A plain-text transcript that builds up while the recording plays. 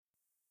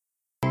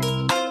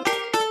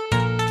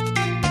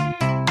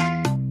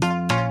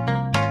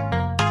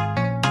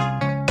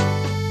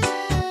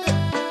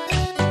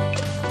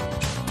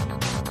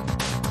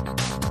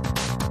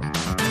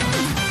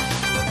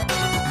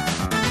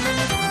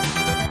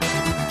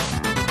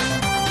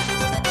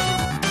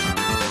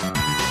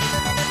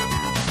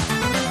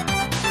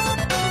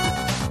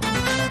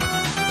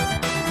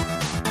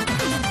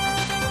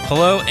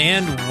Hello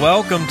and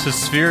welcome to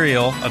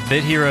Spherial, a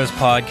Bit Heroes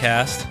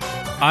podcast.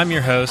 I'm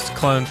your host,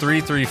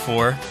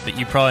 Clone334, but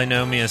you probably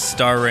know me as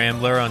Star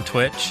Rambler on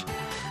Twitch.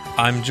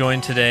 I'm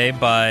joined today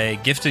by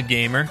Gifted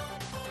Gamer.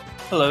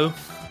 Hello.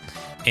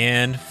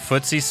 And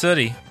Footsie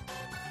Sooty.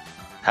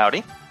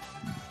 Howdy.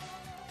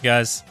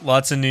 Guys,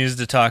 lots of news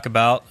to talk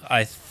about.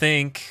 I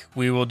think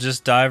we will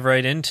just dive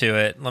right into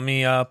it. Let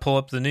me pull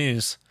up the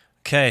news.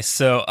 Okay,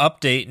 so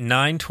update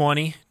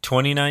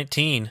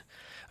 9/20/2019.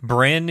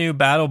 Brand new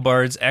Battle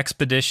Bards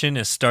Expedition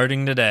is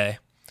starting today.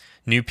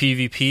 New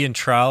PvP and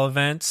trial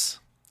events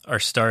are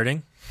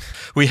starting.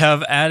 We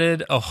have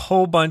added a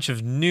whole bunch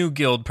of new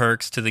guild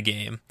perks to the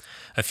game.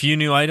 A few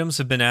new items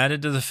have been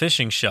added to the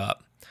fishing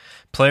shop.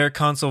 Player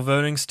console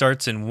voting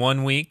starts in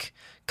 1 week.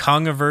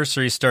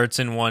 Kongiversary starts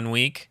in 1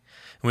 week.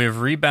 We have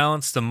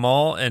rebalanced the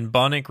Maul and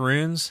Bonic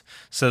runes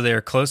so they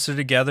are closer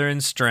together in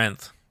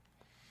strength.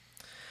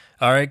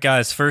 Alright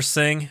guys, first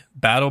thing,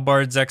 Battle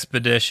Bards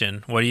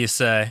Expedition. What do you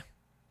say?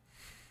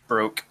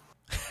 Broke.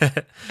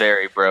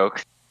 Very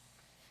broke.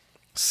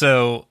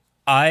 So,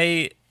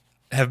 I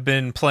have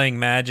been playing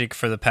Magic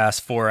for the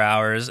past 4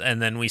 hours,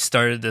 and then we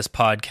started this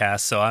podcast,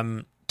 so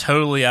I'm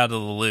totally out of the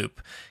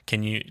loop.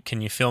 Can you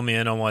fill me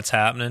in on what's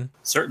happening?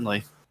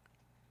 Certainly.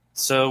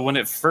 So when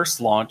it first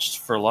launched,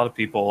 for a lot of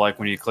people, like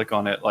when you click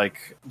on it,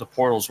 like the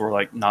portals were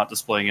like not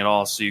displaying at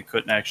all, so you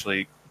couldn't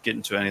actually get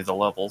into any of the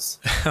levels.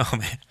 Oh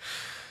man,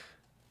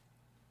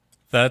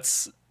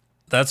 that's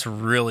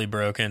really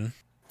broken.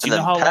 Do you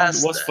know how long it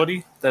was,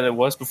 Footy, that it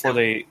was before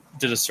they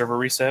did a server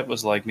reset? It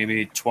was like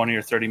maybe 20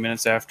 or 30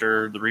 minutes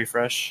after the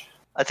refresh?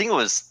 I think it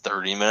was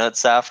 30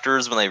 minutes after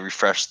is when they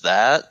refreshed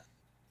that.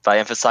 If I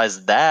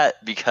emphasize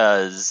that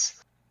because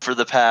for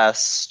the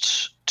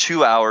past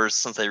 2 hours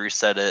since they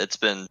reset it, it's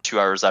been 2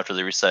 hours after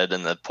they reset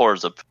and the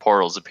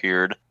portals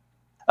appeared.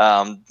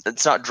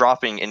 It's not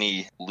dropping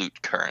any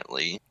loot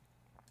currently,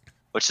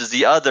 which is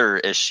the other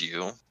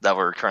issue that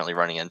we're currently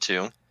running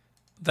into.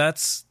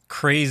 That's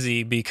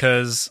crazy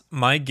because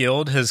my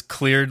guild has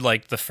cleared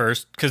like the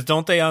first, because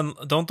don't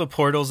the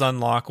portals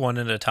unlock one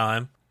at a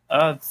time?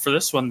 For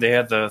this one, they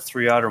had the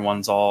 3 outer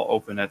ones all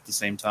open at the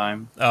same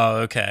time.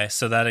 Oh, okay.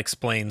 So that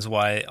explains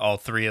why all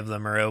 3 of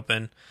them are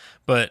open.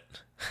 But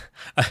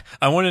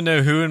I want to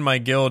know who in my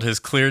guild has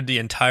cleared the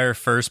entire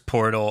first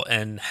portal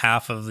and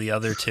half of the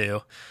other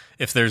 2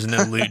 if there's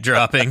no loot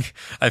dropping.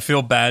 I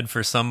feel bad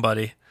for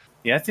somebody.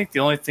 Yeah, I think the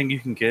only thing you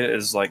can get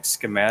is like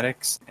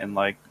schematics and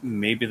like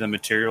maybe the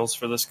materials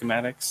for the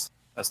schematics.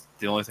 That's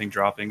the only thing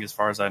dropping as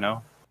far as I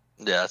know.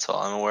 Yeah, that's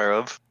all I'm aware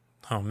of.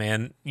 Oh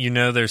man,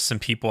 there's some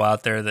people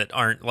out there that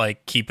aren't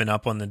like keeping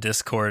up on the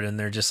Discord and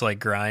they're just like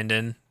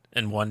grinding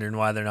and wondering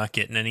why they're not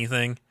getting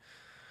anything.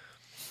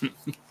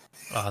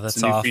 Oh,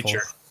 that's awful.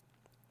 Feature.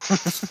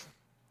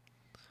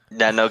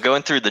 Yeah, no,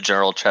 going through the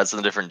general chats in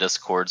the different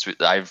Discords,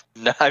 I've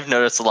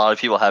noticed a lot of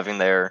people having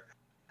their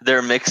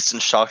mixed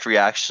and shocked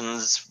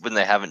reactions when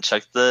they haven't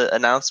checked the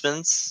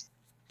announcements.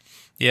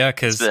 Yeah,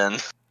 because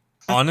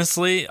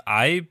honestly, if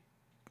I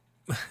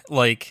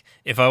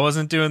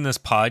wasn't doing this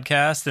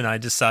podcast and I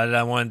decided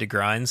I wanted to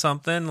grind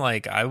something,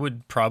 like I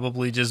would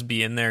probably just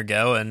be in there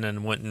going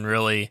and wouldn't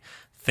really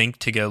think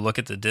to go look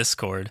at the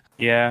Discord.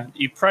 Yeah,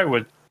 you probably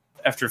would,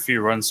 after a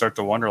few runs, start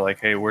to wonder, like,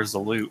 hey, where's the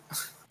loot?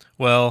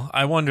 Well,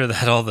 I wonder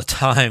that all the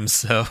time,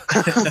 so...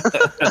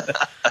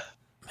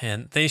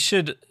 Man, they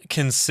should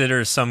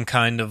consider some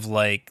kind of,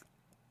 like,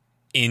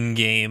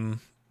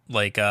 in-game,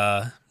 like,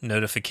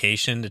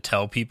 notification to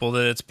tell people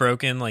that it's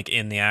broken, like,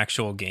 in the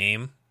actual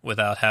game,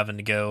 without having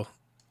to go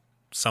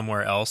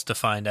somewhere else to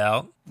find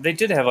out. They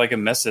did have, like, a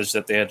message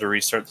that they had to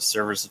restart the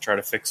servers to try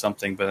to fix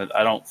something, but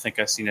I don't think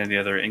I've seen any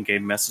other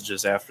in-game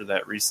messages after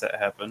that reset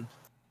happened.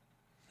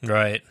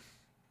 Right.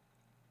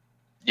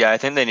 Yeah, I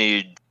think they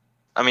need...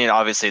 I mean,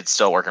 obviously it's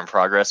still a work in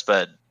progress,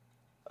 but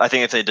I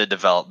think if they did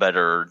develop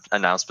better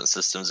announcement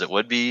systems, it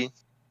would be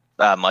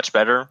much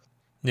better.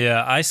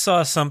 Yeah, I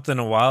saw something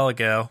a while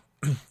ago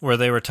where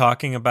they were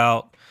talking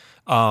about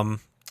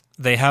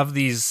they have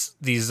these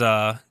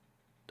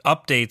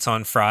updates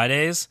on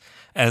Fridays,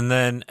 and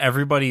then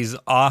everybody's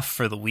off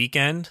for the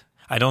weekend.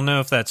 I don't know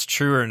if that's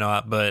true or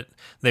not, but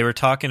they were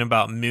talking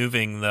about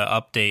moving the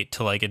update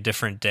to like a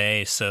different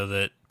day so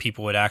that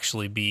people would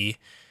actually be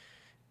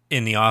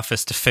in the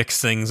office to fix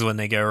things when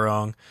they go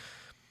wrong.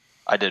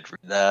 I did read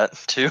that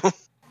too.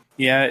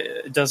 Yeah,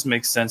 it does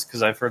make sense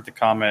because I've heard the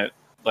comment,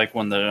 like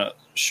when the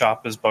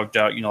shop is bugged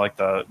out, like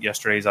the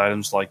yesterday's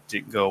items like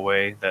didn't go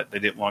away, that they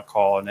didn't want to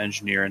call an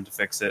engineer in to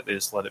fix it. They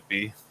just let it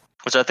be.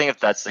 Which I think if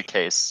that's the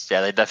case,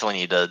 yeah, they definitely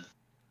need to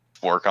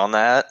work on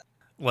that.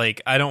 Like,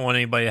 I don't want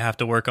anybody to have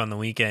to work on the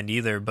weekend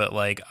either, but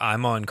like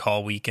I'm on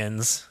call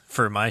weekends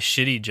for my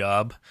shitty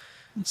job.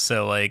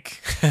 So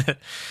like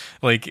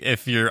like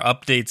if your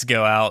updates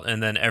go out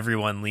and then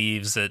everyone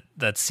leaves,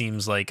 that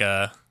seems like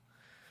a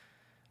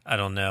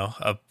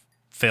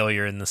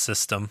failure in the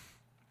system.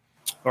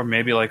 Or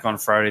maybe like on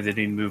Friday they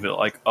need to move it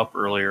like up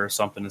earlier or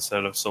something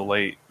instead of so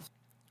late.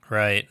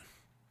 Right.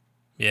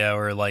 Yeah,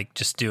 or like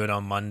just do it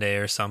on Monday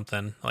or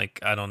something. Like,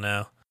 I don't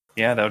know.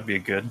 Yeah, that would be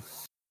good.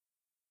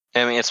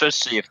 I mean,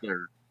 especially if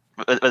they're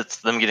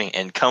with them getting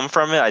income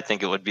from it, I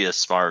think it would be a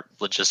smart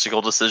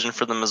logistical decision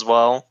for them as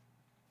well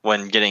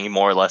when getting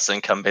more or less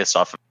income based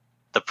off of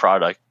the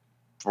product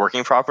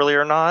working properly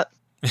or not.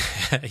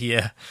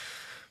 Yeah.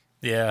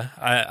 Yeah,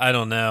 I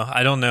don't know.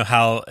 I don't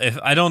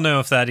know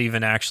if that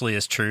even actually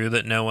is true,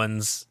 that no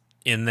one's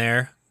in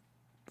there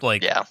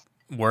like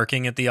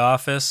working at the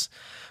office.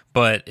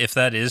 But if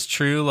that is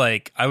true,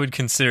 like I would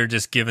consider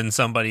just giving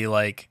somebody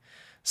like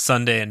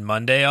Sunday and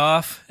Monday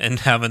off and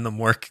having them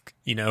work,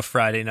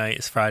 Friday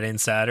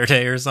and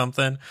Saturday or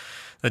something.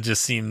 That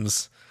just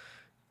seems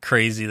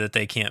crazy that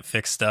they can't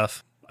fix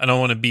stuff. I don't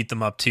want to beat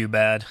them up too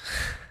bad.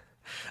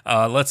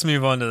 Let's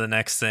move on to the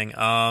next thing.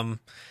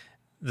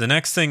 The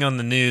next thing on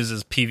the news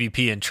is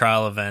PvP and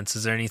trial events.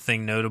 Is there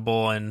anything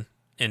notable in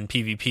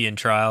PvP and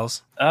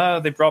trials?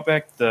 They brought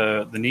back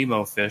the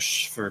Nemo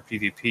fish for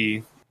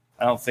PvP.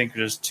 I don't think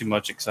there's too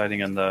much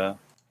exciting in the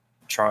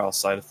trial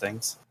side of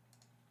things.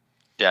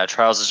 Yeah,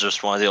 trials is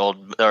just one of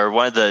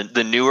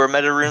the newer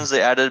meta runes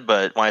they added.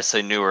 But when I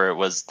say newer, it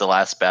was the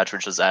last batch,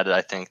 which was added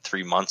I think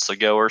 3 months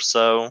ago or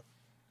so.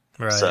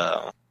 Right.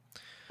 So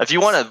if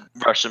you want to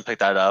rush and pick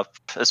that up,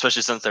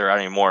 especially since they're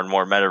adding more and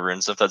more meta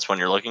runes, if that's one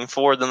you're looking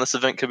for, then this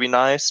event could be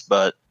nice.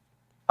 But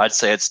I'd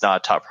say it's not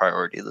a top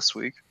priority this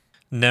week.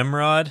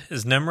 Nemrod,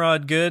 is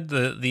Nemrod good?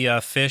 The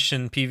fish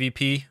in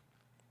PvP,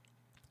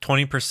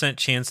 20%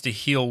 chance to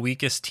heal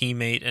weakest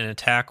teammate and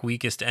attack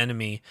weakest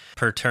enemy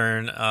per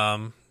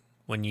turn.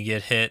 When you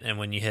get hit and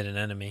when you hit an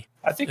enemy.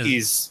 I think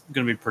he's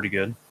going to be pretty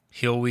good.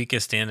 Heal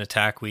weakest and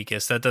attack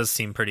weakest. That does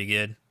seem pretty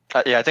good.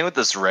 Yeah, I think with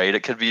this raid,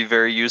 it could be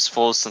very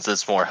useful since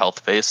it's more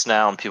health-based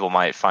now and people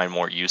might find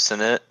more use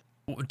in it.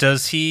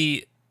 Does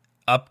he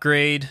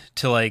upgrade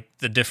to like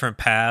the different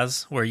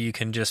paths where you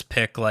can just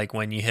pick like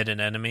when you hit an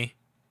enemy?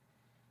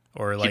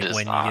 Or like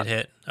when you get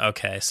hit?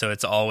 Okay, so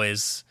it's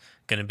always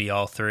going to be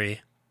all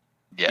three.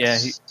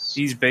 Yes. Yeah,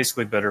 he's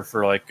basically better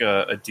for like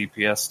a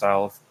DPS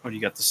style when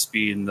you got the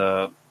speed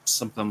and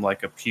something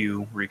like a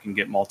Pew where you can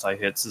get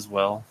multi-hits as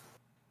well.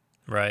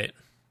 Right.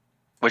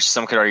 Which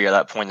some could argue at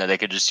that point that they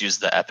could just use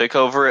the epic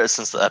over it,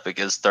 since the epic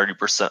is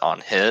 30%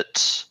 on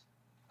hit.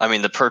 I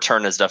mean, the per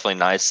turn is definitely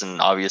nice, and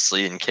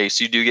obviously in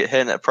case you do get hit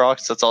and it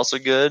procs, that's also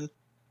good.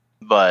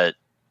 But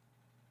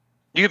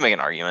you could make an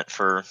argument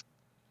for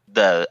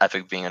the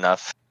epic being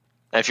enough.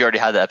 And if you already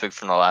had the epic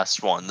from the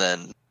last one,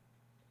 then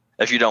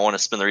if you don't want to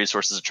spend the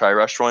resources to try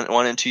rush one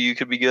and two, you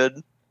could be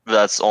good. But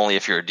that's only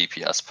if you're a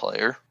DPS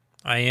player.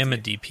 I am a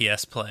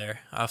DPS player.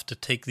 I'll have to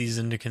take these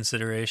into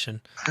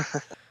consideration.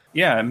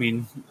 Yeah, I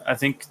mean, I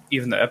think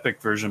even the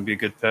epic version would be a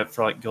good pet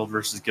for like guild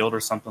versus guild or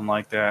something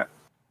like that.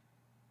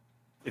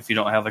 If you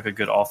don't have like a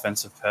good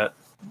offensive pet.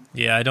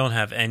 Yeah, I don't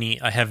have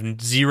any. I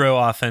have 0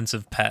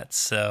 offensive pets,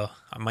 so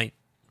I might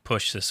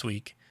push this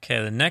week.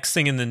 Okay, the next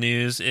thing in the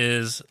news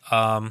is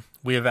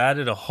we have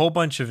added a whole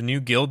bunch of new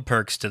guild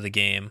perks to the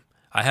game.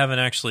 I haven't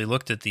actually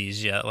looked at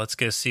these yet. Let's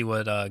go see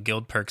what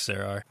guild perks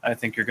there are. I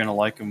think you're going to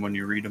like them when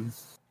you read them.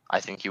 I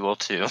think you will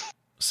too.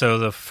 So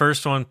the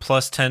first one,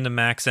 plus 10 to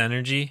max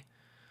energy.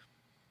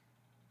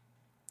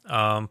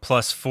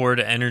 Plus 4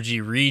 to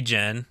energy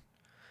regen.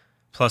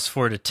 Plus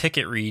 4 to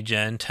ticket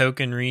regen,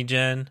 token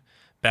regen,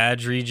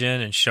 badge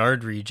regen, and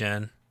shard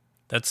regen.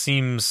 That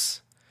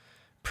seems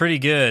pretty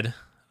good.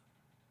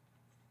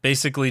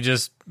 Basically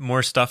just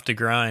more stuff to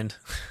grind.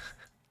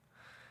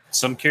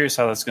 So I'm curious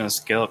how that's going to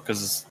scale up,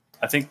 because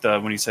I think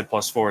when you said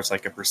plus 4, it's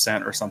like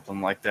 1% or something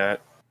like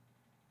that.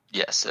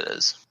 Yes, it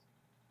is.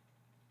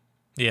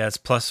 Yeah, it's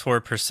plus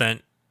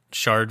 4%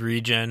 shard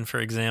regen, for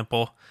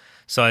example.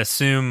 So I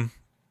assume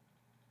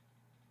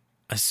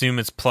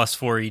it's plus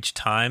 4 each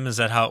time. Is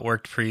that how it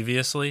worked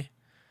previously?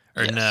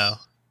 Or yes. No?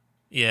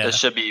 Yeah. It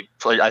should be.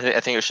 I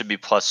think it should be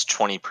plus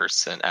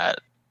 20% at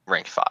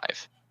rank 5.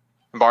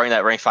 Barring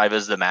that rank 5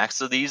 is the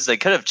max of these, they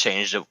could have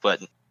changed it, but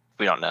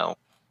we don't know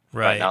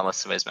right now unless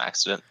somebody's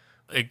maxed it.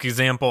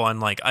 Example on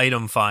like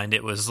item find,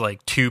 it was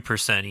like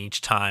 2%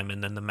 each time,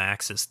 and then the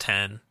max is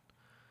 10.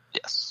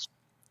 Yes.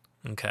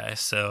 Okay,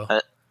 so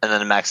and then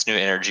the max new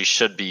energy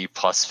should be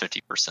plus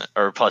 50%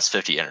 or plus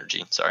 50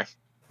 energy. Sorry.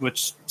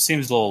 Which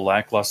seems a little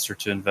lackluster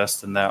to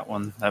invest in that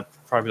one. That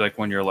probably like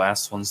one of your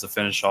last ones to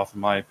finish off,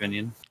 in my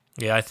opinion.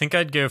 Yeah, I think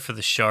I'd go for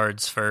the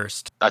shards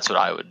first. That's what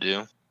I would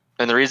do,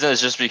 and the reason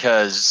is just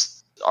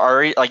because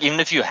even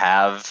if you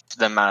have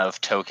the amount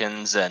of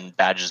tokens and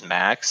badges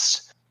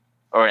maxed,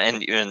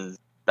 and even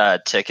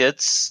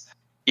tickets,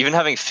 even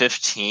having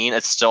 15,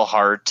 it's still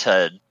hard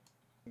to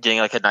getting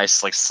like a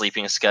nice like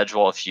sleeping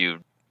schedule if you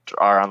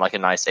are on like a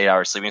nice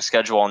 8-hour sleeping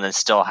schedule, and then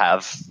still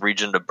have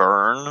region to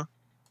burn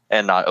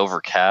and not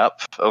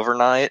overcap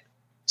overnight.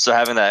 So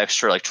having that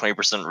extra like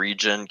 20%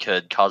 region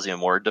could cause even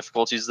more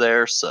difficulties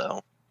there.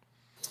 So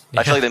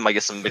I feel like they might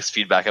get some mixed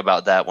feedback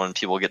about that when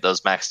people get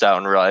those maxed out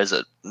and realize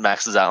it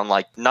maxes out in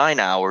like 9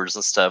 hours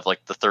instead of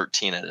like the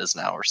 13 it is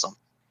now or something.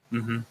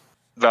 Mm-hmm.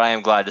 But I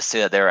am glad to see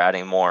that they're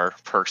adding more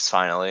perks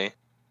finally.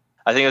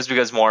 I think it's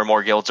because more and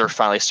more guilds are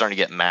finally starting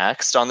to get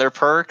maxed on their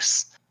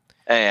perks,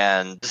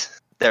 and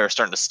they're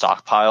starting to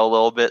stockpile a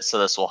little bit, so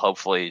this will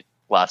hopefully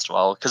last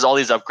well. Because all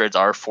these upgrades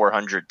are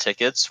 400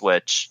 tickets,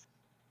 which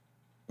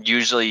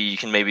Usually you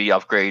can maybe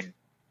upgrade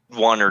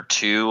 1 or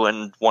 2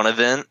 in one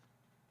event.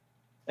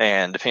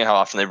 And depending on how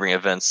often they bring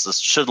events, this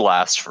should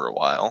last for a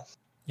while.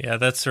 Yeah,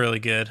 that's really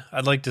good.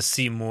 I'd like to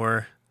see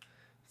more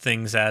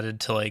things added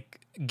to like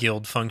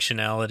guild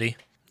functionality.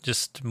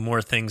 Just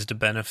more things to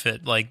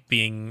benefit, like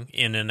being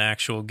in an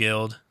actual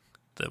guild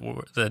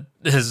that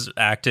is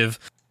active.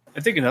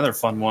 I think another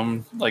fun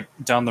one, like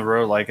down the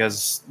road, like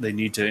as they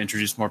need to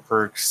introduce more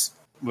perks,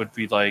 would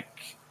be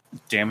like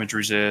damage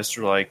resist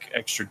or like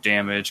extra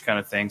damage kind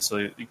of thing. So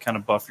you kind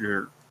of buff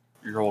your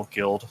whole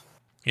guild.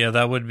 Yeah,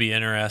 that would be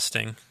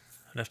interesting.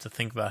 I'd have to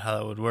think about how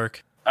that would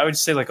work. I would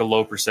say like a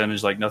low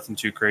percentage, like nothing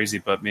too crazy,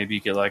 but maybe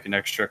you get like an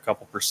extra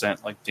couple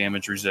percent, like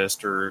damage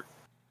resist or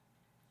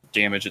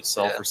damage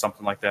itself or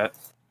something like that.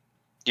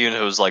 Even if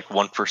it was like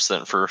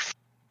 1% for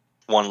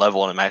one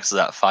level and it maxes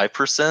out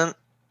 5%,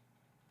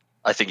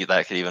 I think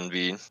that could even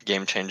be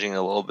game changing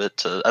a little bit,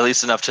 to at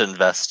least enough to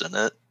invest in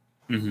it.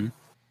 Mm-hmm.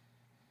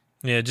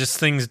 Yeah, just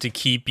things to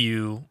keep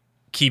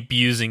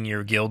using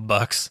your guild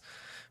bucks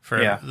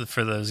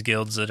for those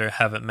guilds that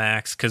have it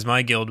maxed. Because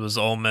my guild was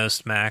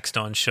almost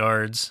maxed on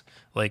shards.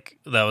 Like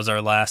that was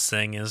our last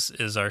thing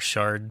is our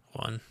shard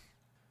one.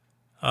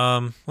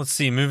 Let's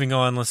see. Moving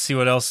on. Let's see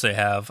what else they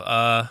have.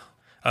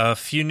 A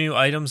few new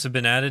items have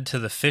been added to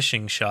the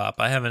fishing shop.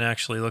 I haven't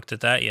actually looked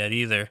at that yet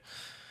either.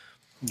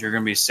 You're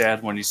gonna be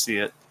sad when you see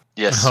it.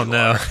 Yes. Oh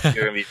no. You're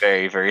gonna be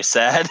very, very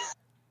sad.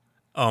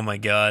 Oh my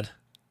god.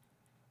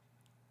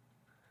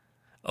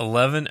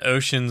 11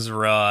 Oceans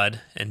Rod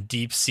and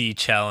Deep Sea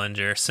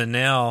Challenger. So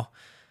now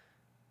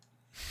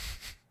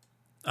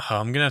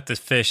I'm going to have to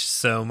fish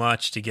so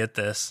much to get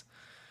this.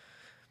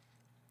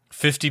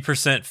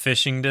 50%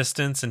 fishing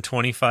distance and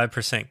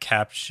 25%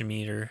 catch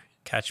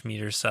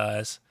meter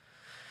size.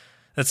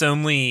 That's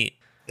only...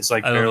 It's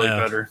like barely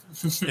better.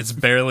 It's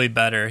barely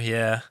better,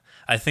 yeah.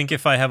 I think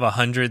if I have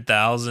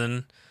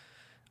 100,000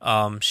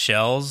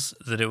 shells,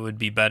 that it would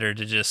be better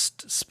to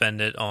just spend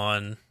it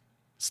on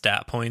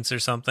stat points or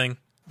something.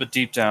 But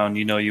deep down,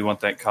 you know you want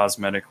that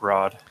cosmetic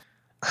rod.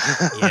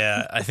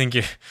 Yeah, I think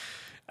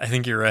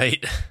you're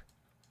right.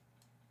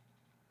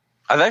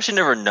 I've actually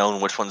never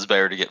known which one's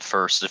better to get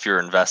first if you're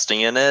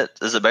investing in it.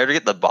 Is it better to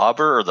get the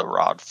bobber or the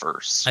rod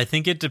first? I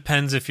think it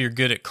depends if you're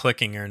good at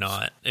clicking or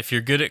not. If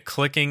you're good at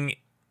clicking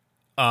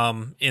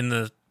in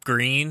the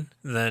green,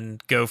 then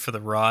go for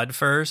the rod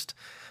first.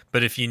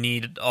 But if you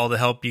need all the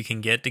help you can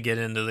get to get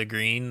into the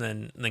green,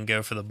 then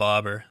go for the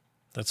bobber.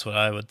 That's what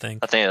I would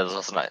think. I think that's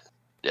also nice.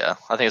 Yeah,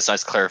 I think it's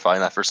nice clarifying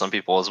that for some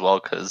people as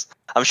well, because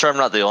I'm sure I'm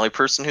not the only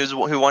person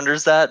who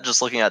wonders that,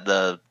 just looking at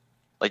the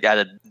like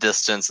added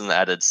distance and the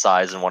added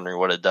size and wondering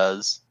what it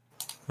does.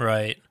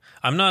 Right.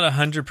 I'm not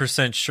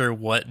 100% sure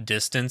what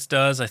distance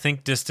does. I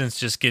think distance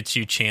just gets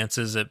you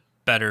chances at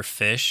better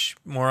fish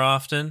more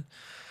often,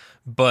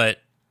 but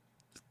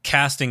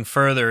casting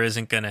further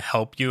isn't going to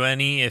help you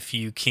any if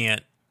you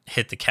can't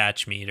hit the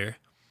catch meter.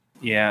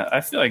 Yeah, I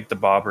feel like the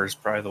bobber is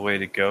probably the way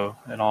to go,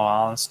 in all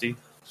honesty,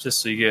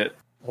 just so you get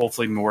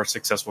hopefully more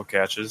successful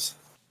catches.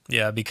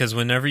 Yeah, because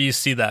whenever you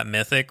see that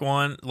mythic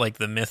one, like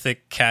the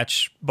mythic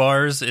catch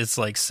bars, it's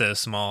like so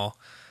small.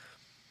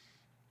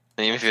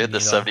 And even if you hit the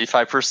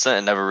 75%,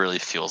 it never really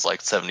feels like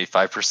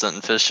 75%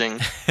 in fishing.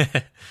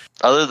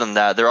 Other than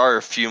that, there are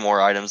a few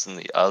more items than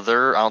the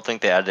other. I don't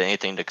think they added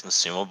anything to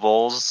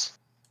consumables.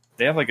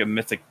 They have like a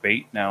mythic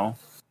bait now.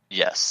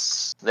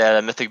 Yes, they had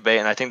a mythic bait,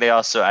 and I think they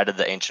also added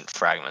the ancient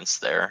fragments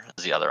there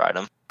as the other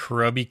item.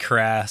 Grubby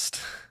Crast.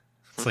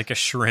 It's like a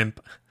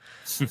shrimp.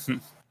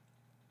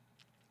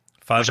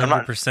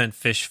 500%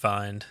 fish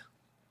find.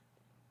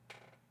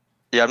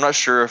 Yeah, I'm not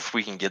sure if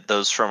we can get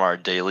those from our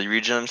daily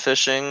region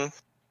fishing.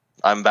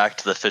 I'm back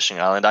to the fishing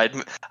island.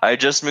 I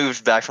just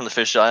moved back from the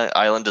fishing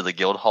island to the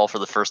guild hall for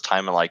the first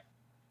time in like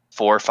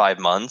 4 or 5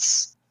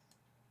 months,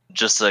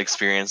 just to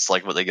experience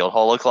like what the guild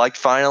hall looked like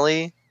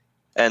finally.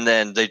 And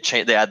then they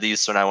add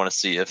these, so now I want to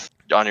see if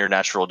on your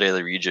natural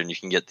daily region you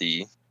can get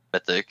the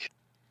mythic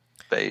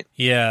bait.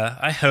 Yeah,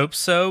 I hope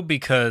so,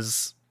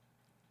 because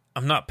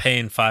I'm not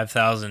paying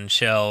 5,000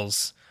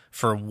 shells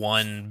for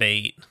one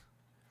bait.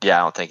 Yeah,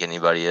 I don't think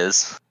anybody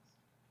is.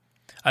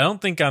 I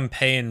don't think I'm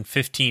paying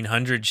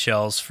 1,500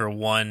 shells for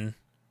one.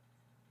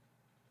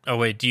 Oh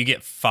wait, do you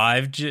get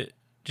 5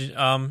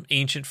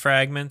 ancient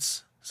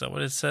fragments? Is that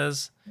what it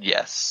says?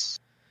 Yes,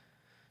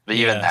 but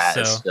even that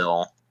is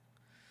still.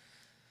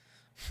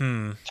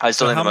 I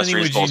still think how the most many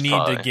would reasonable you is need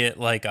probably, to get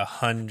like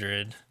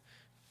 100?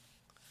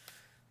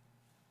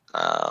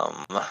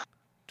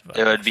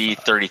 It would be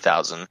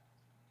 30,000.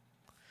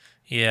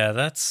 Yeah,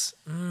 that's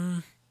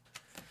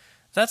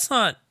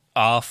not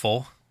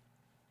awful.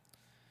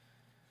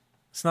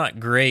 It's not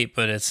great,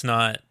 but it's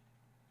not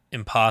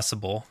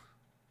impossible.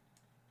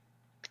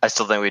 I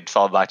still think we'd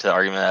fall back to the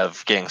argument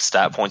of getting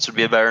stat points would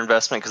be a better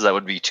investment, because that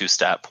would be 2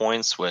 stat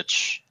points,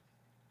 which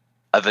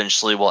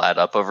eventually will add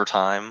up over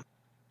time.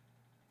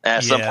 And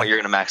at some point, you're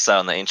going to max out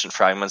on the ancient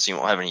fragments. You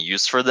won't have any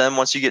use for them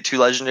once you get 2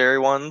 legendary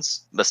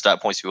ones. The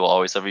stat points you will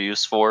always have a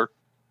use for.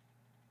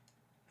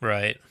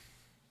 Right.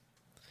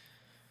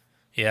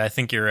 Yeah, I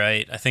think you're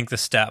right. I think the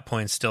stat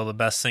point's still the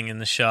best thing in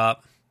the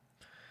shop.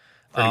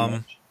 pretty Um,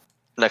 much.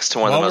 Next to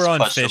one of While the we're most on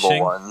questionable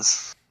fishing-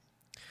 ones.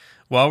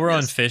 While we're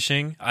on Yes.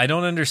 fishing, I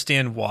don't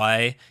understand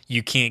why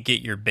you can't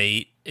get your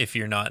bait if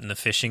you're not in the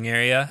fishing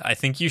area. I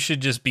think you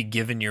should just be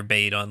given your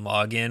bait on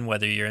login,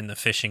 whether you're in the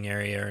fishing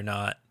area or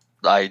not.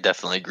 I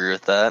definitely agree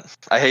with that.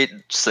 I hate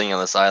sitting on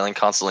this island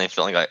constantly and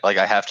feeling like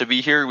I have to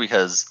be here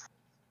because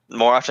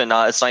more often than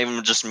not, it's not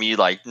even just me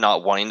like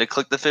not wanting to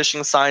click the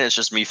fishing sign. It's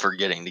just me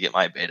forgetting to get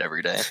my bait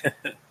every day.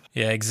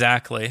 Yeah,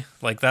 exactly.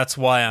 Like, that's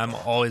why I'm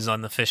always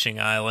on the fishing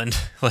island.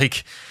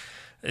 Like,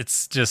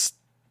 it's just,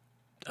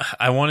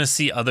 I want to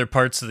see other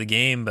parts of the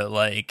game, but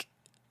like,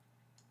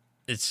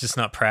 it's just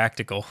not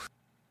practical.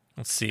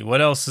 Let's see,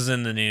 what else is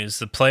in the news?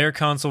 The player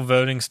console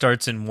voting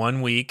starts in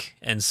 1 week,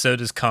 and so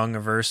does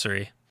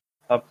Kongiversary.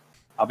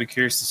 I'll be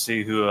curious to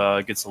see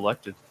who gets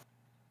elected.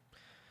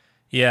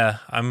 Yeah,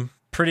 I'm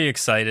pretty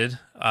excited.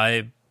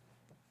 I'm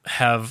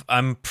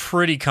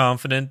pretty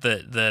confident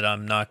that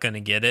I'm not going to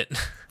get it.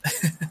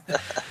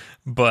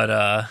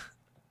 But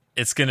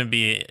it's going to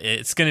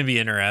be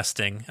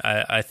interesting.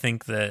 I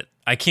think that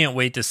I can't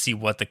wait to see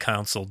what the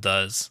console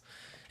does,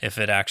 if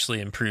it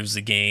actually improves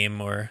the game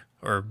or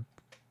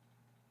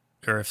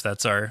if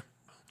that's our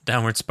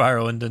downward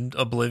spiral into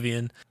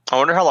oblivion. I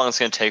wonder how long it's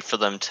going to take for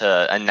them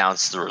to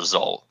announce the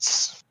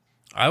results.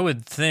 I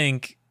would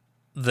think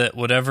that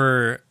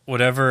whatever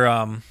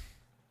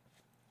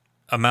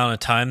amount of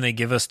time they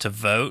give us to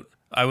vote,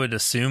 I would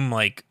assume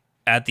like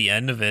at the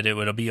end of it, it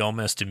would be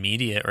almost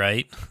immediate,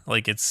 right?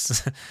 Like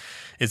it's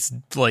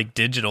like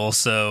digital,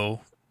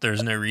 so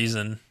there's no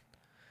reason.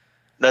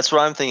 That's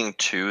what I'm thinking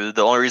too.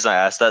 The only reason I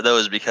asked that though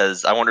is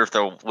because I wonder if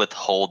they'll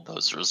withhold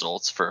those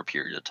results for a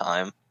period of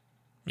time.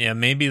 Yeah,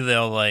 maybe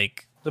they'll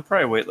like. They'll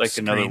probably wait like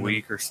Screen another them.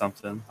 week or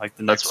something. Like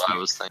the That's next what I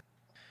week. was thinking.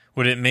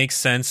 Would it make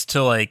sense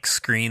to like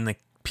screen the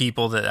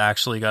people that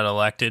actually got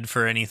elected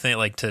for anything,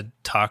 like to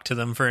talk to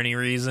them for any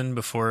reason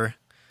before?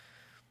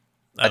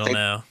 I don't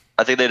know.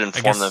 I think they'd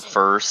inform them guess-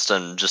 first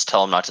and just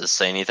tell them not to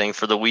say anything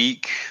for the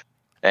week,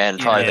 and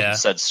probably like Yeah. you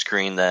said,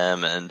 screen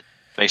them and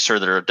make sure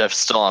they're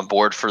still on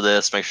board for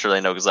this. Make sure they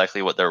know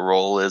exactly what their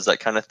role is, that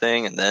kind of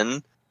thing, and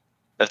then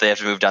if they have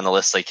to move down the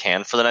list, they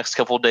can for the next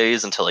couple of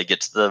days until they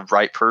get to the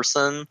right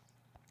person,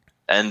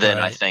 and then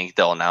I Right. think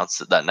they'll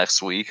announce it that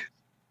next week.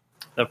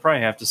 They'll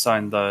probably have to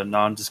sign the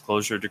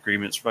non-disclosure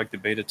agreements for like the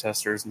beta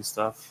testers and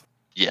stuff.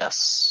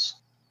 Yes.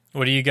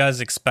 What are you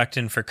guys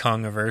expecting for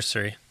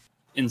Kongiversary?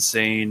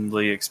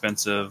 Insanely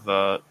expensive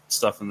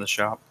stuff in the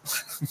shop.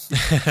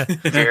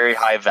 Very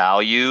high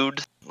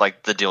valued.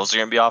 Like the deals are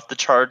going to be off the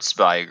charts,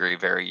 but I agree,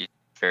 very,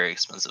 very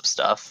expensive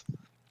stuff.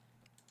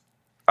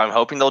 I'm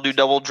hoping they'll do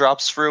double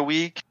drops for a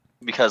week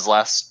because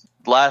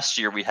last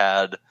year we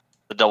had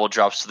the double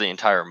drops for the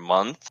entire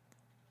month,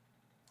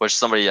 which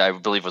somebody I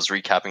believe was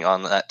recapping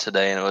on that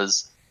today, and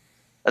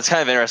that's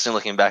kind of interesting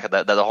looking back at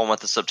that. That the whole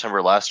month of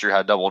September last year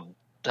had double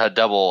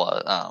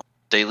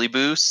daily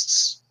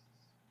boosts.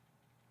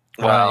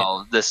 Right.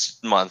 Well,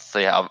 this month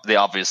they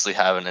obviously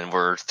haven't, and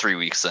we're 3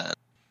 weeks in,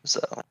 so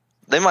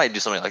they might do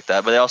something like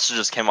that. But they also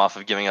just came off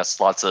of giving us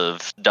lots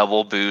of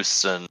double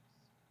boosts and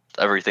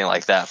everything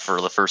like that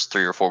for the first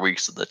 3 or 4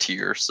 weeks of the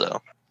tier.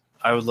 So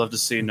I would love to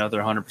see another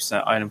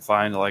 100% item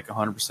find, like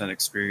 100%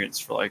 experience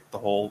for like the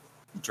whole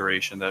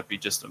duration. That'd be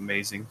just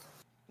amazing.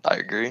 I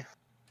agree.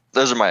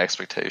 Those are my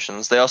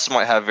expectations. They also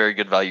might have very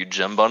good value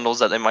gem bundles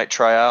that they might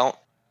try out,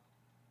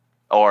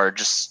 or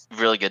just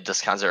really good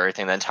discounts or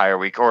everything the entire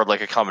week, or like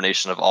a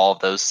combination of all of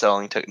those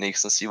selling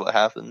techniques and see what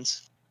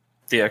happens.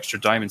 The extra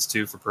diamonds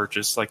too for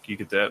purchase, like you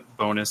get that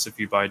bonus if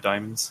you buy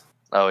diamonds.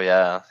 Oh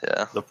yeah.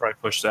 They'll probably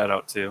push that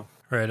out too.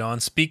 Right on.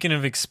 Speaking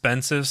of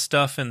expensive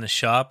stuff in the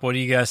shop, what do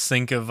you guys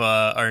think of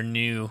our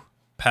new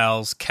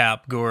pals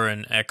Capgore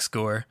and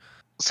Xgore?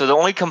 So the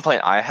only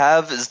complaint I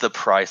have is the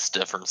price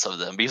difference of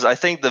them, because I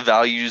think the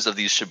values of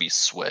these should be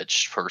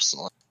switched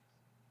personally.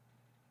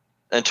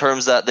 In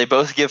terms that they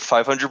both give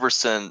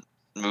 500%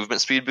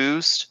 movement speed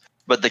boost,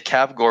 but the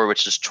Capgore,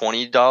 which is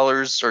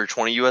 $20 or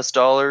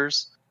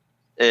 $20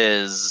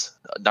 is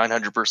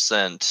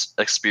 900%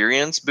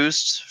 experience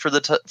boost for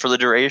the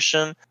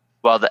duration,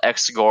 while the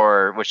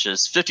Xgore, which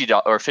is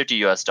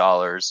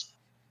 $50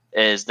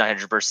 is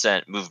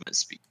 900% movement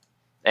speed,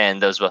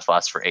 and those both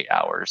last for 8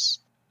 hours.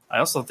 I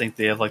also think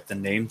they have like the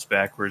names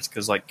backwards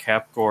because like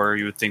Capgore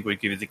you would think would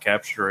give you the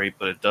capture rate,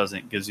 but it doesn't.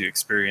 It gives you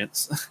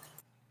experience.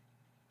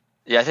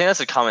 Yeah, I think that's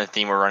a common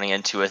theme we're running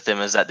into with them,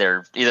 is that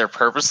they're either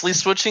purposely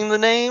switching the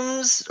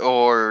names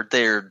or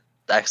they're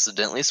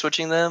accidentally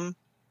switching them.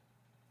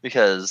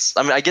 Because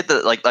I mean, I get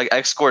that like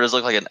X score does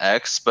look like an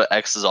X, but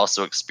X is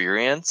also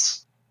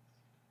experience.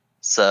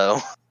 So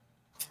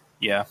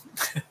Yeah.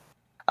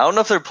 I don't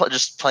know if they're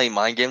just playing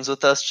mind games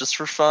with us just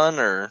for fun,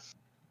 or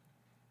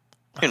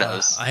who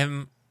knows.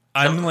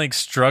 I'm like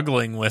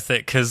struggling with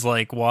it because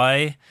like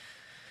why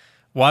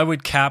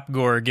would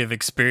Capgore give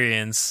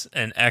experience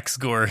and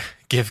Xgore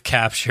give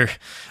capture?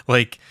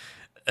 Like,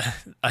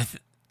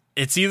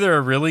 it's either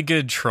a really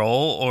good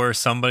troll or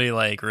somebody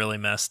like really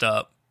messed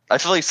up. I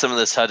feel like some of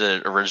this had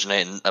to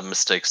originate in a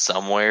mistake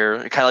somewhere.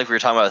 Kind of like we were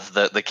talking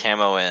about the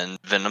camo and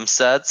venom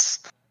sets.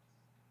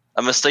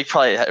 a mistake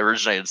probably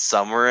originated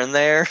somewhere in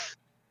there,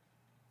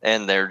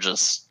 and they're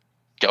just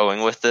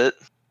going with it.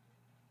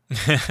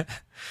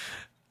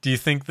 Do you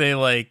think they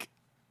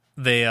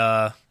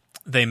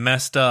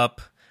messed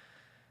up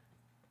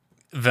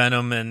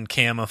Venom and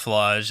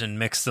Camouflage and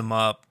mixed them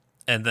up,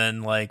 and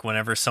then like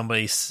whenever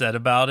somebody said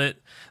about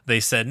it, they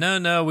said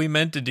no, we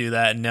meant to do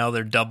that, and now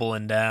they're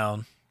doubling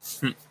down.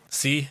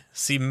 see,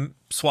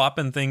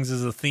 swapping things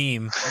is a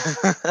theme.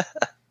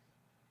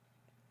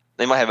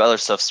 They might have other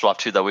stuff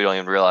swapped too that we don't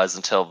even realize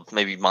until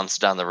maybe months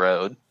down the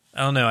road. I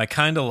don't know. I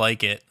kind of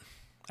like it,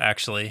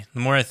 actually. The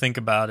more I think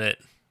about it,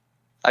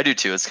 I do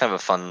too. It's kind of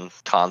a fun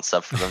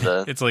concept for them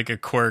to. it's like a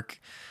quirk.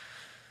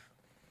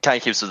 Kind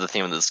of keeps with the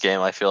theme of this game,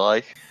 I feel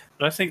like.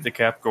 But I think the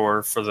cap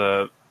gore for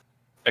the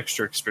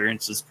extra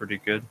experience is pretty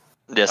good.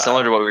 Yeah,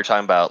 similar to what we were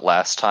talking about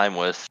last time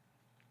with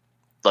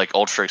like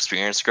ultra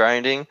experience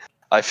grinding.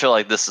 I feel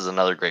like this is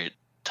another great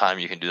time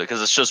you can do that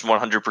because it's just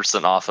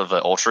 100% off of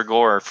an ultra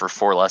gore for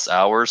 4 less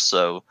hours,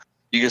 so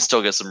you can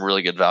still get some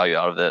really good value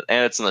out of it.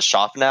 And it's in the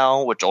shop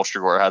now, which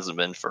ultra gore hasn't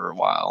been for a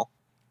while.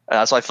 And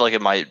that's why I feel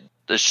like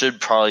it should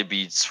probably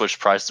be switched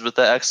prices with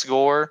the X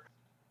gore,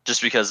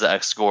 just because the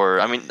X gore.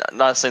 I mean,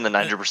 not saying the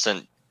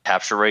 90%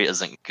 capture rate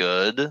isn't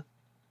good,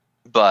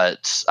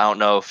 but I don't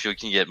know if you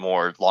can get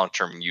more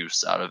long-term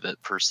use out of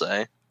it per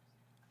se.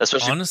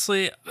 Especially,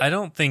 honestly, I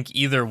don't think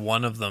either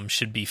one of them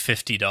should be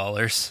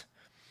 $50.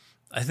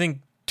 I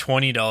think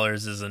 $20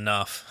 is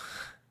enough.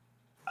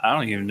 I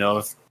don't even know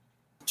if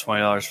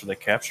 $20 for the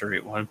capture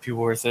rate wouldn't be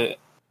worth it.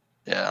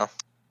 Yeah.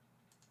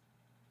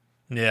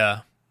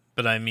 Yeah,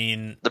 but I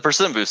mean, the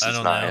percent boost is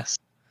nice.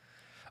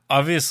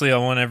 Obviously, I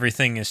want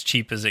everything as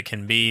cheap as it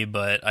can be,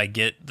 but I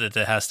get that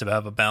it has to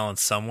have a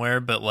balance somewhere.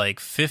 But like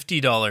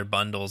 $50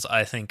 bundles,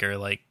 I think are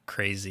like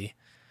crazy.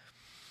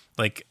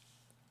 Like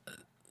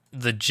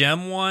the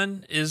gem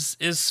one is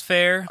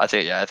fair. I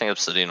think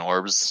Obsidian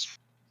Orbs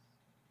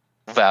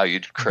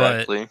valued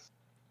correctly.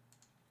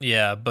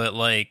 But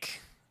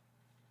like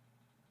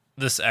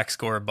this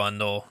X-Gore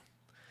bundle,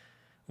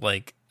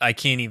 like I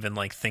can't even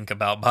like think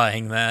about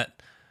buying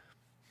that.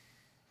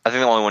 I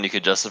think the only one you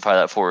could justify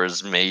that for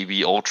is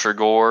maybe Ultra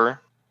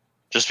Gore,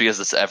 just because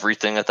it's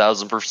everything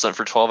 1,000%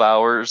 for 12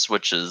 hours,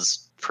 which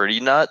is pretty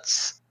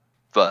nuts.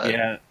 But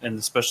yeah, and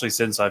especially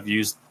since I've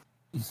used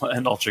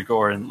an Ultra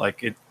Gore and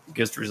like it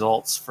gives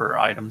results for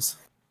items.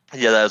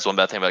 Yeah, that is one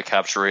bad thing about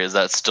capture rate is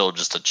that's still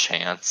just a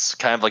chance,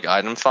 kind of like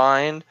item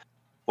find,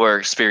 where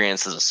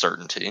experience is a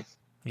certainty.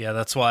 Yeah,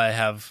 that's why I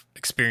have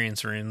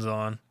experience runes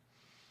on.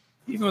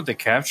 Even with the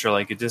capture,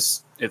 like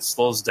it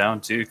slows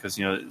down too, because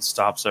it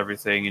stops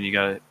everything, and you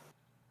gotta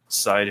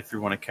decide if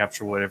you want to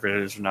capture whatever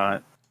it is or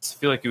not. So I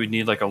feel like you would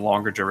need like a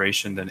longer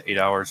duration than 8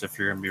 hours if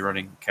you're gonna be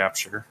running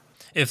capture.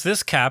 If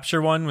this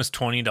capture one was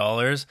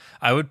 $20,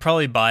 I would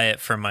probably buy it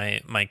for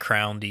my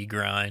Crown D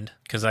grind,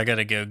 because I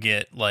gotta go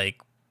get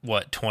like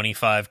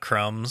 25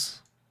 crumbs.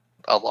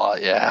 A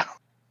lot, yeah.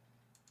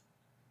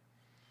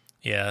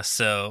 Yeah,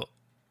 so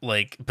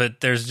like, but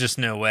there's just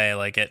no way.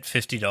 Like at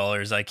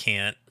 $50, I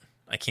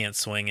can't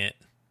swing it.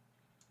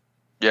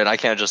 Yeah, and I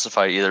can't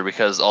justify it either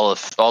because all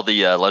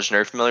the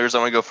legendary familiars I'm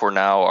gonna go for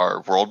now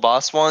are world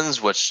boss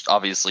ones, which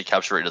obviously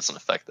capture rate doesn't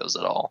affect those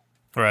at all.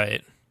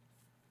 Right.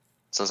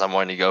 Since I'm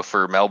wanting to go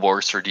for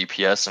Melborgs for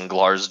DPS and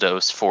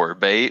Glarsdos for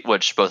bait,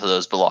 which both of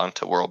those belong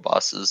to world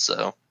bosses,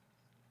 so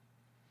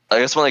I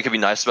guess one that could be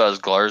nice about is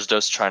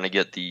Glarsdos trying to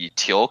get the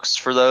Teal'cs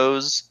for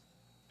those.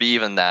 But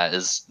even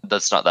that's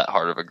not that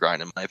hard of a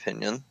grind in my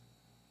opinion.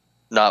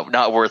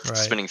 Not worth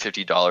spending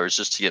 $50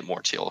 just to get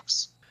more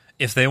Teal'cs.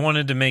 If they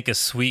wanted to make a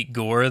sweet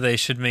gore, they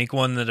should make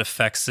one that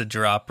affects the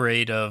drop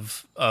rate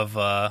of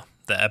the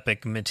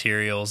epic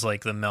materials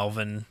like the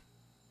Melvin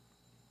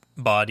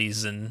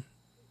bodies and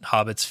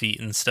Hobbit's feet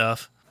and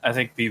stuff. I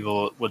think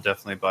people would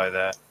definitely buy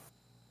that.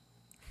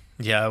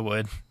 Yeah, I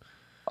would.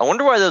 I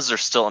wonder why those are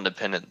still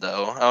independent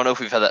though. I don't know if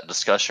we've had that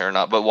discussion or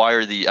not, but why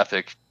are the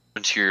epic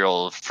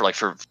material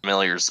for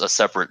familiars a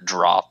separate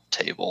drop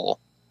table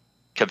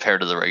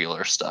compared to the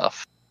regular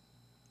stuff?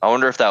 I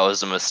wonder if that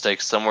was a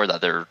mistake somewhere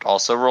that they're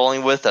also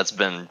rolling with. That's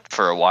been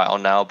for a while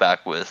now,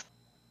 back with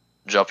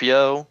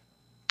Jupio.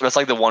 That's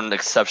like the one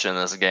exception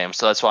in this game,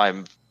 so that's why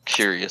I'm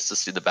curious to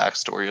see the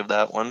backstory of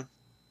that one.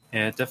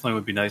 Yeah, it definitely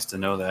would be nice to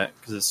know that,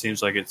 because it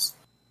seems like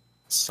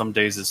some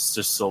days it's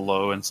just so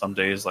low, and some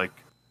days like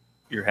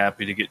you're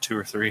happy to get 2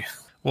 or 3.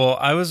 Well,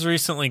 I was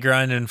recently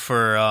grinding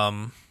for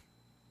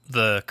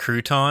the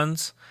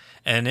croutons,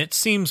 and it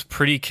seems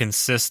pretty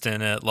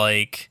consistent at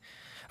like,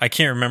 I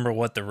can't remember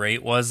what the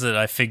rate was that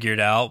I figured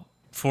out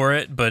for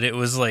it, but it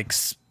was like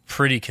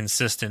pretty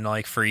consistent.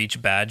 Like for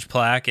each badge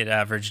plaque, it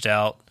averaged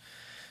out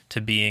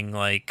to being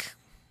like,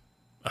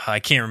 I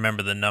can't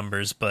remember the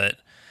numbers, but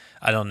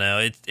I don't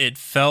know. It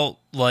felt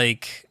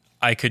like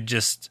I could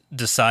just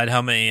decide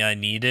how many I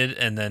needed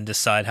and then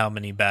decide how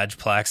many badge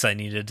plaques I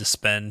needed to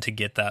spend to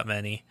get that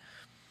many.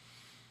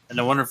 And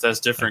I wonder if that's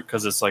different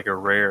because it's like a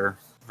rare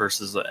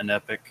versus an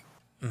epic.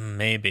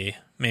 Maybe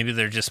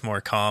they're just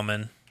more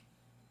common,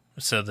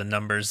 so the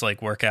numbers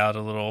like work out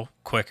a little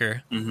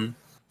quicker. Mm-hmm.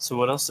 So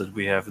what else did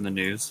we have in the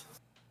news?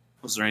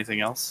 Was there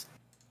anything else?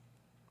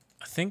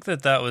 I think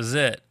that was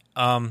it.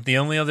 The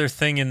only other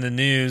thing in the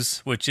news,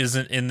 which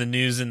isn't in the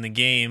news in the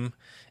game,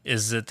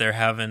 is that they're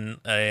having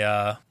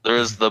a.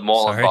 There's the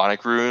Maul and Sorry.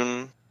 Bonic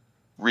rune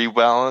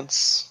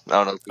rebalance. I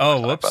don't know if we Oh,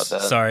 can talk whoops!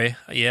 about that. Sorry.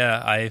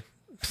 Yeah,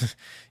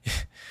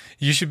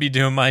 you should be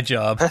doing my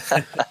job.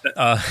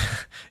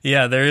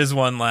 Yeah, there is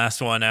one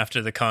last one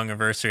after the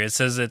Kongiversary. It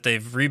says that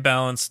they've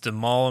rebalanced the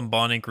Maul and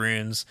Bonic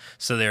runes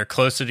so they are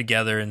closer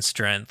together in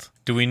strength.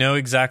 Do we know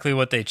exactly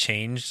what they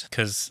changed?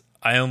 Because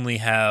I only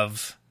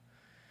have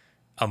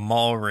a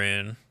Maul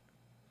rune,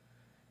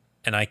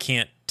 and I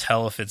can't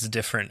tell if it's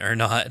different or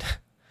not.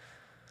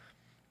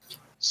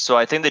 So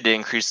I think they did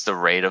increase the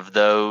rate of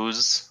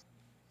those.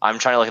 I'm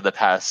trying to look at the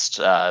past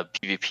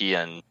PvP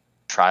and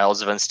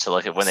Trials events to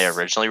look at when they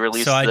originally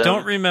released So I them.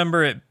 don't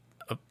remember it.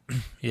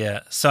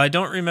 Yeah, so I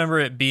don't remember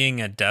it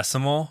being a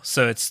decimal.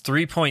 So it's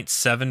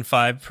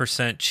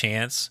 3.75%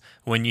 chance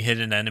when you hit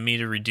an enemy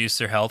to reduce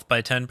their health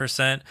by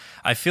 10%.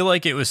 I feel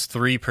like it was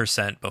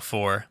 3%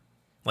 before,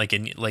 like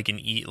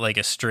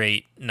a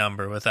straight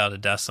number without a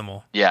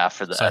decimal. Yeah,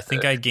 for the So epic. I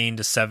think I gained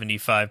to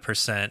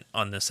 75%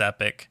 on this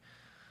epic.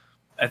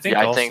 I think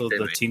Yeah, I also think they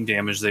the made- team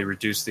damage, they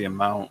reduced the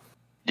amount.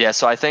 Yeah,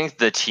 so I think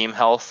the team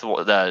health,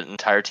 the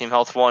entire team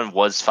health one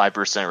was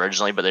 5%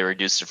 originally, but they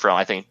reduced it from,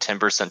 I think,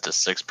 10% to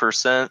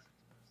 6%.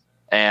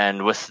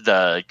 And with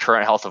the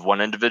current health of one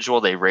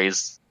individual, they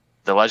raised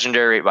the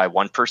legendary rate by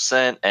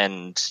 1%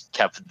 and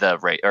kept the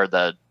rate or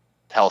the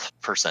health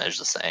percentage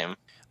the same.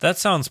 That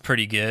sounds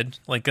pretty good.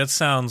 Like, that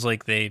sounds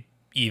like they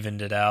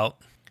evened it out.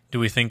 Do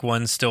we think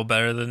one's still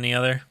better than the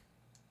other?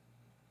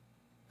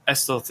 I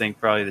still think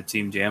probably the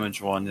team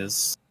damage one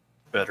is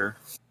better.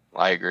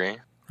 I agree.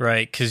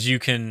 Right, because you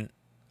can...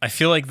 I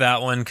feel like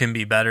that one can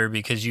be better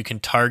because you can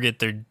target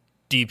their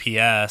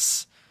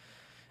DPS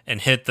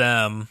and hit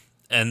them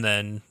and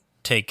then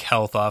take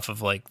health off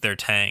of, like, their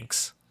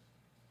tanks.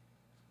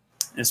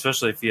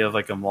 Especially if you have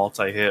like a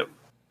multi-hit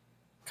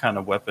kind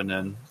of weapon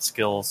and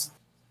skills.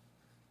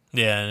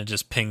 Yeah, and it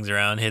just pings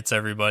around, hits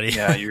everybody.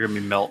 Yeah, you're going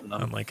to be melting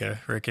them. on, like, a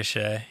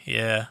ricochet.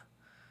 Yeah.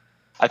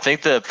 I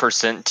think the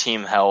percent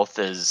team health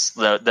is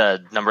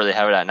the number they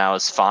have it at now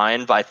is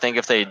fine, but I think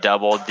if they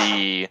doubled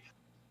the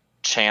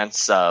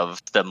chance of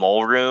the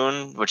mole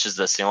rune, which is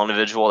the single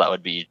individual, that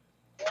would be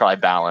probably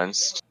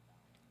balanced.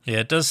 Yeah,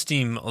 it does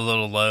seem a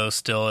little low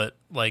still at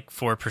like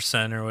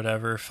 4% or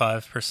whatever,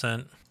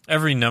 5%.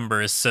 Every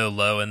number is so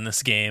low in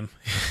this game.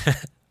 I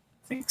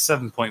think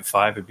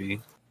 7.5 would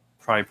be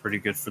probably pretty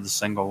good for the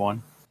single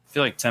one. I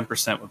feel like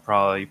 10% would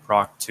probably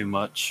proc too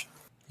much.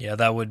 Yeah,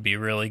 that would be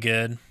really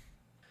good.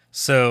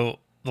 So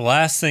the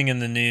last thing in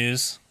the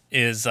news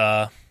is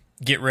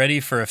get ready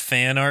for a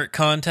fan art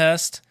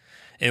contest.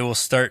 It will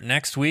start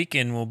next week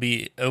and will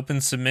be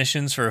open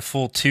submissions for a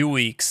full 2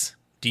 weeks.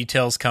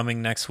 Details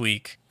coming next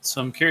week.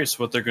 So I'm curious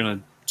what they're going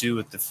to do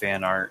with the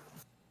fan art.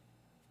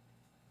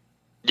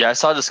 Yeah, I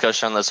saw a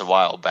discussion on this a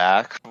while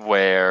back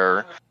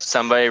where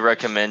somebody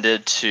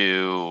recommended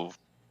to,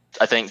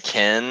 I think,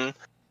 Ken,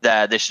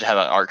 that they should have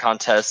an art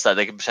contest that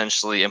they could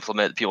potentially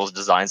implement people's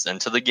designs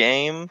into the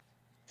game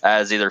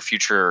as either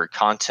future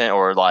content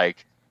or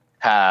like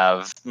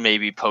have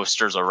maybe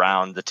posters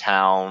around the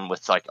town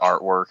with like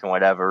artwork and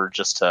whatever,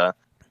 just to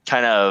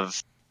kind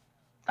of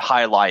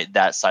highlight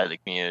that side of the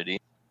community.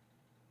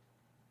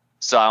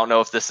 So I don't know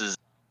if this is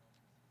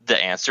the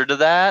answer to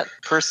that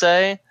per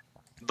se,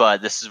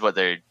 but this is what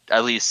they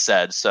at least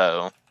said.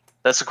 So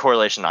that's a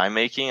correlation I'm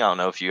making. I don't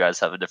know if you guys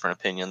have a different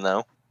opinion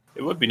though.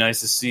 It would be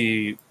nice to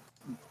see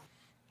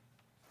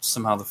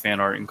somehow the fan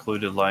art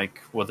included, like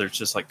whether it's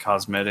just like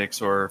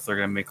cosmetics or if they're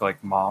going to make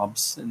like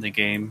mobs in the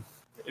game.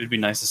 It would be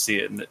nice to see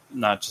it,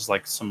 not just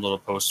like some little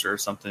poster or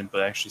something,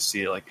 but actually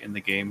see it like in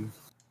the game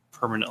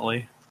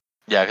permanently.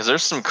 Yeah, because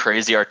there's some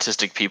crazy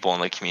artistic people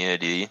in the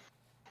community.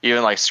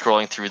 Even like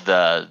scrolling through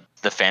the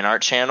fan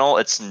art channel,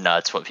 it's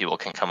nuts what people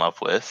can come up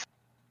with.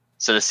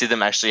 So to see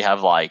them actually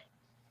have like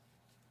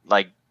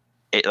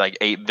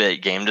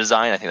 8-bit game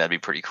design, I think that'd be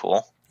pretty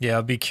cool. Yeah,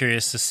 I'll be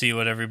curious to see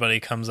what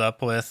everybody comes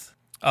up with.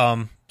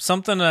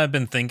 Something that I've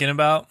been thinking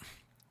about.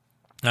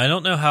 I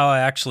don't know how I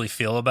actually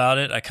feel about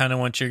it. I kind of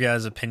want your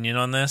guys' opinion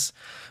on this.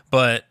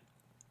 But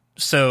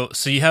so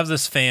you have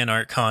this fan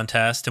art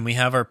contest and we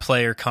have our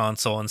player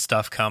console and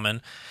stuff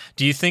coming.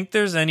 Do you think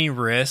there's any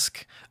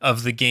risk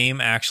of the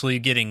game actually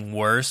getting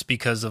worse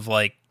because of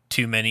like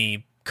too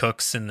many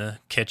cooks in the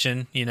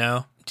kitchen, you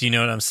know? Do you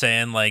know what I'm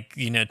saying? Like,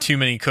 you know, too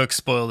many cooks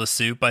spoil the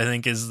soup, I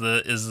think is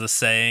the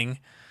saying.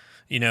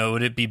 You know,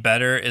 would it be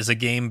better? Is a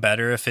game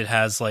better if it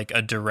has like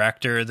a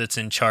director that's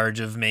in charge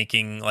of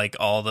making like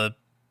all the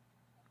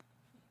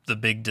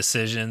big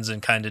decisions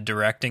and kind of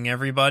directing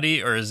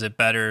everybody? Or is it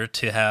better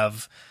to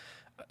have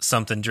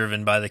something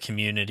driven by the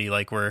community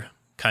like we're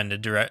kind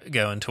of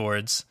going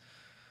towards?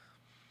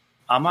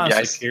 I'm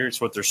honestly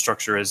curious what their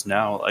structure is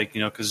now. Like,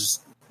 you know,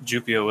 because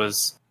Jupia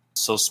was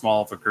so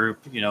small of a group,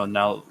 you know,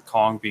 now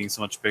Kong being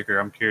so much bigger,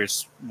 I'm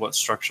curious what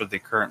structure they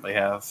currently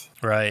have.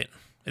 Right.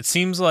 It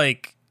seems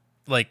like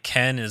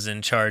Ken is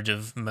in charge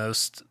of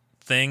most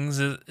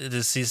things?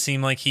 Does he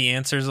seem like he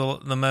answers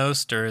the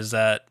most, or is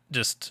that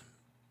just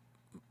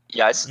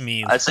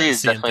me? I'd say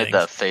he's definitely things?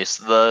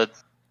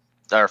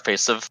 the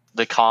face of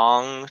the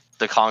Kong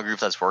group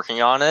that's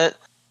working on it.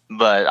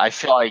 But I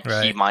feel like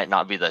he might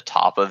not be the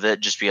top of it,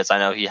 just because I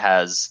know he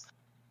has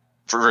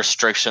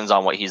restrictions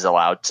on what he's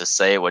allowed to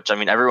say, which I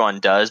mean everyone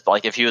does, but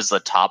like if he was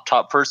the top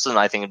person,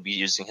 I think it'd be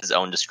using his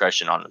own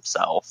discretion on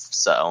himself.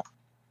 So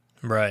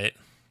right,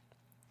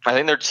 I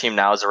think their team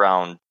now is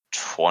around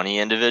 20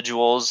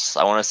 individuals,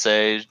 I want to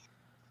say,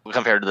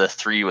 compared to the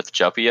 3 with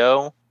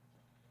Jupio.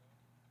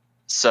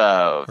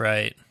 So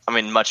right, I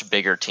mean much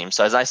bigger team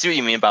size. I see what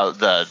you mean about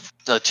the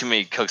too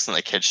many cooks in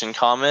the kitchen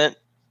comment.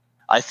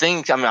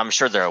 I'm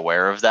sure they're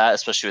aware of that,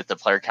 especially with the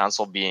player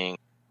council being,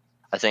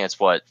 I think it's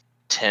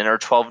 10 or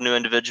 12 new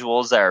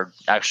individuals that are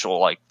actual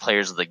like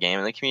players of the game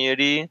in the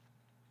community.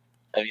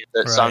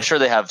 So I'm sure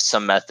they have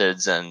some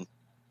methods, and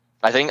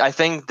I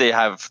think they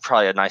have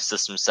probably a nice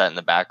system set in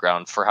the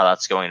background for how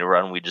that's going to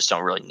run. We just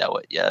don't really know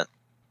it yet.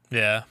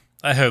 Yeah,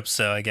 I hope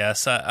so. I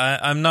guess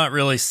I'm not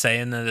really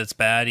saying that it's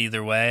bad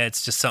either way.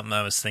 It's just something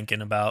I was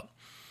thinking about.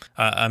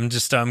 I'm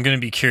going to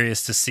be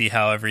curious to see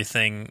how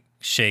everything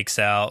shakes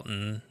out,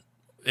 and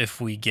if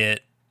we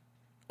get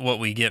what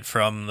we get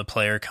from the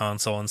player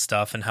console and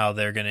stuff, and how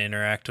they're going to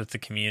interact with the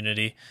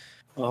community.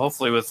 Well,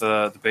 hopefully with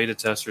the beta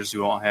testers,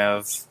 we won't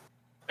have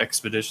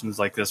expeditions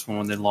like this one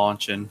when they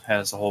launch and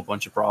has a whole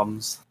bunch of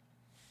problems.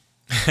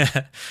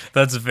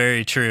 That's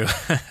very true.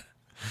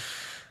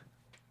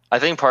 I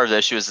think part of the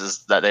issue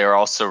is that they are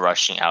also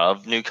rushing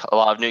out of a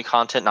lot of new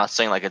content. Not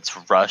saying like it's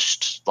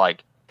rushed,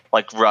 like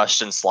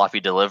rushed and sloppy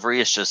delivery.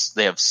 It's just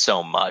they have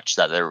so much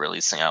that they're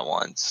releasing at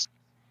once.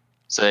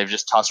 So they've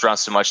just tossed around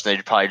so much, and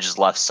they probably just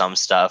left some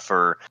stuff,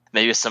 or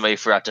maybe somebody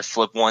forgot to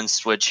flip one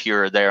switch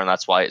here or there, and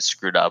that's why it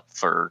screwed up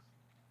for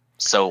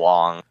so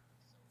long.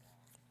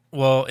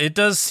 Well, it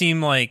does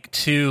seem like,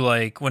 too,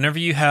 like whenever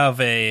you have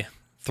a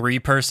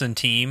 3-person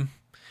team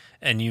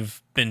and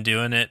you've been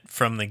doing it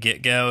from the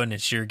get-go and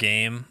it's your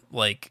game,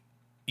 like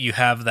you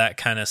have that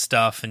kind of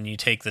stuff and you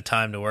take the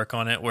time to work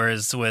on it.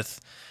 Whereas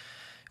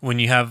when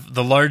you have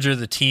the larger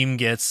the team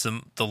gets,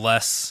 the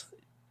less,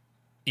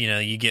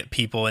 you get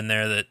people in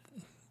there that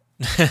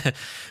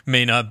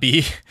may not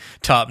be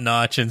top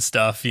notch and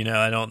stuff.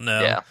 I don't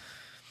know. Yeah.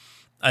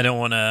 I don't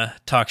want to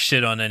talk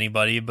shit on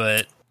anybody,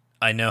 but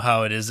I know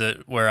how it is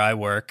at where I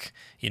work.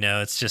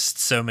 It's just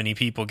so many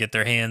people get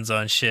their hands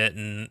on shit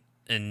and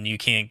you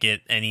can't get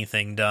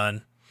anything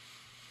done.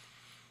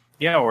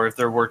 Yeah, or if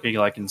they're working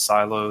like in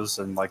silos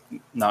and like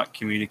not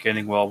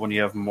communicating well, when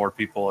you have more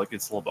people, it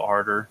gets a little bit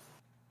harder.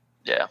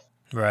 Yeah.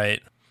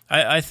 Right.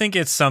 I think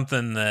it's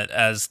something that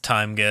as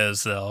time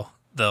goes, they'll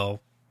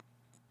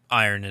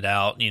iron it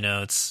out.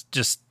 It's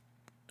just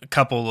a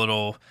couple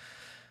little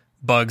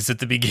bugs at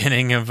the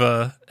beginning of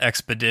a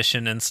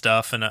expedition and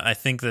stuff, and I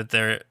think that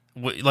they're,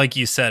 like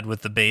you said,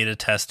 with the beta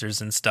testers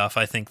and stuff,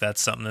 I think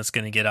that's something that's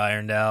going to get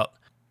ironed out.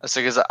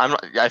 So because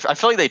I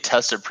feel like they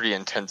tested pretty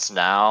intense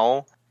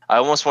now. I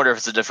almost wonder if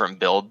it's a different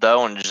build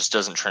though, and it just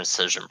doesn't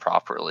transition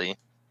properly.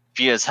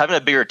 Because having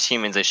a bigger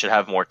team means they should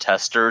have more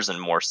testers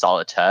and more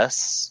solid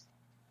tests,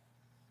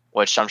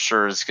 which I'm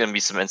sure is going to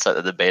be some insight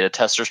that the beta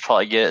testers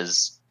probably get,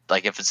 is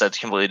like if it's a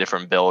completely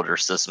different build or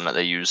system that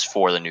they use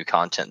for the new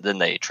content, then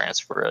they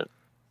transfer it.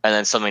 And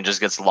then something just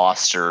gets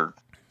lost or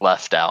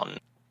left out in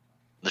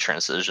the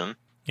transition.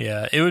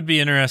 Yeah, it would be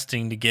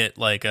interesting to get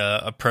like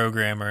a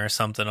programmer or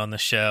something on the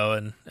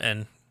show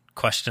and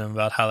question them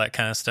about how that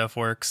kind of stuff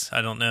works.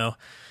 I don't know.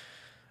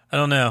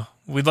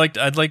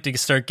 I'd like to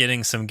start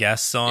getting some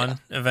guests on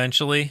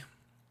eventually.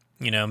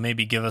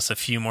 Maybe give us a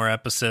few more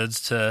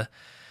episodes to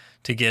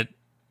get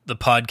the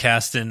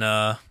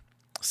podcasting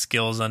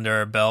skills under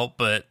our belt,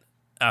 but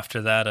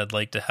after that I'd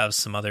like to have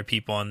some other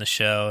people on the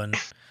show and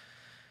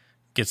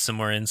get some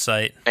more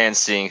insight. And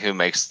seeing who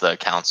makes the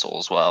council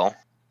as well,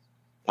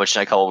 which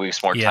in a couple of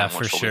weeks more time,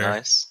 which will be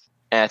nice.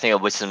 And I think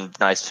it'll be some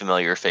nice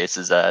familiar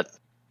faces that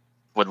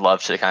would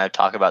love to kind of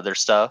talk about their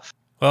stuff.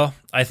 Well,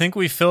 I think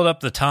we filled up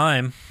the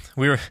time.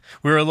 We were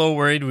a little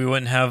worried we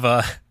wouldn't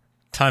have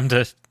time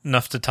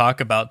enough to talk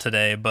about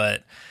today,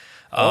 but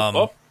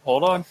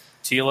hold on.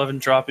 T11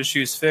 drop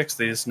issues fixed.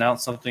 They just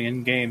announced something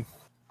in game.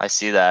 I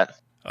see that.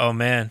 Oh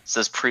man, it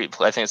says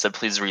I think it said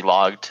please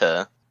relog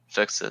to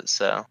fix it.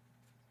 So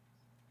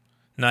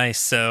nice.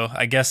 So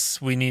I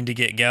guess we need to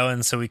get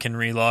going so we can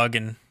relog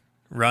and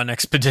run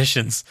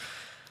expeditions.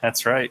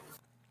 That's right.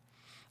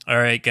 All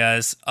right,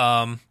 guys.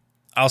 I'll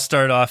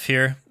start off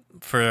here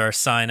for our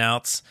sign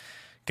outs.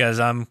 Guys,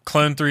 I'm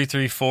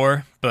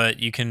Clone334, but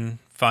you can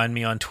find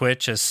me on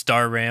Twitch as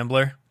Star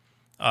Rambler.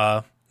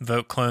 Vote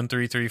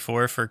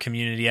Clone334 for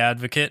Community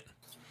Advocate.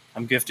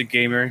 I'm Gifted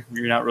Gamer.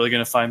 You're not really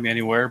going to find me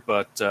anywhere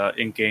but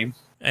in-game.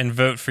 And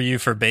vote for you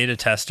for beta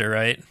tester,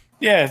 right?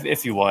 Yeah,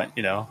 if you want.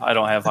 I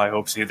don't have high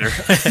hopes either.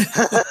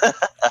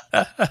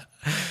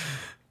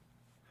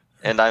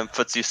 And I'm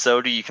Footsie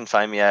Soda. You can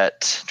find me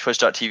at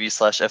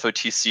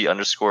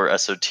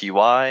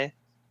twitch.tv/FOTC_SOTY.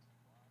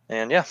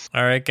 And yeah.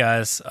 All right,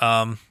 guys.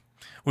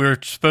 We were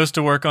supposed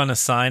to work on a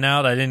sign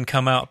out. I didn't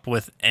come up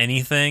with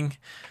anything,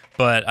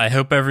 but I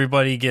hope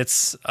everybody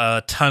gets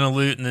a ton of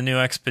loot in the new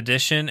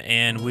expedition,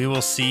 and we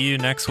will see you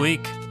next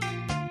week.